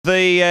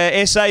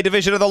The SA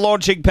division of the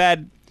launching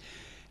pad.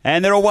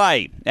 And they're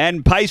away.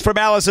 And pace from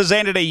Alice's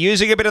Entity,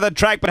 using a bit of the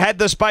track, but had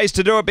the space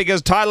to do it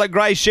because Tyler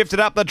Grace shifted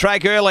up the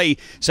track early.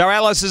 So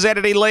Alice's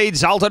Entity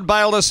leads. Zoltan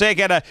Bale to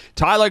second.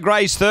 Tyler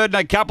Grace third, and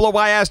a couple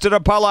away Aston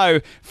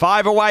Apollo.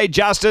 5 away,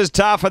 Just As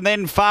Tough, and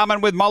then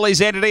Farman with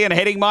Molly's Entity, and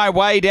heading my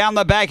way down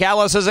the back,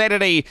 Alice's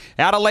Entity.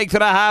 Out a length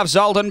and a half,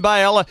 Zoltan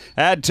Bale.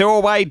 2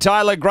 away,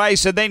 Tyler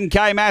Grace, and then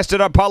came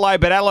Aston Apollo,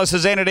 but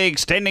Alice's Entity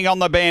extending on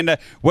the bend.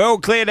 Well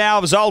clear now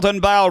of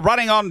Zoltan Bale,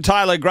 running on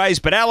Tyler Grace,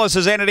 but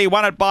Alice's Entity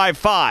won it by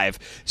 5.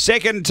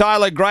 Second,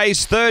 Tyler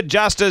Grace. Third,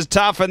 Just As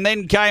Tough, and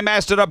then came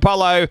Aston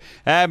Apollo.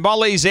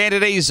 Molly's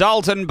Entity,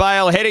 Zoltan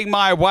Bale heading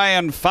my way,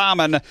 and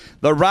Farman.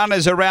 The run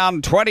is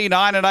around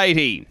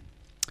 29.80.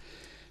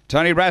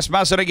 Tony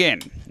Rasmussen again.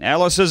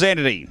 Alice's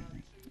Entity.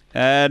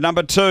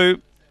 Number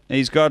 2.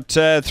 He's got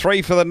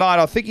 3 for the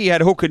night. I think he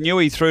had Hook and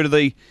Newey through to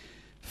the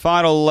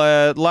final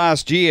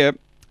last year,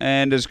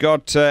 and has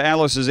got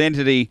Alice's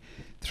Entity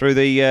through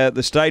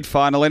the state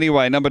final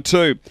anyway. Number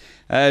 2.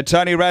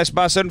 Tony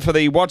Rasmussen for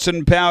the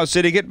Watson Power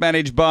Syndicate,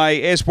 managed by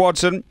S.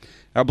 Watson.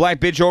 A Black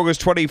Bitch,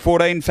 August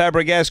 2014,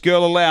 Fabregas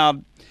Girl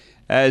Allowed.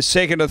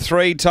 Second to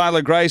 3,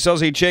 Tyler Grace,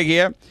 Aussie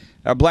Czechia.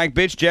 A Black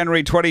Bitch,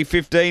 January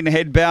 2015,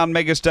 Headbound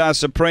Megastar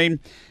Supreme.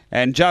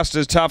 And Just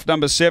As Tough,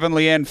 number 7,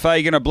 Leanne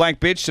Fagan. A Black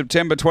Bitch,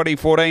 September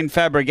 2014,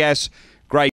 Fabregas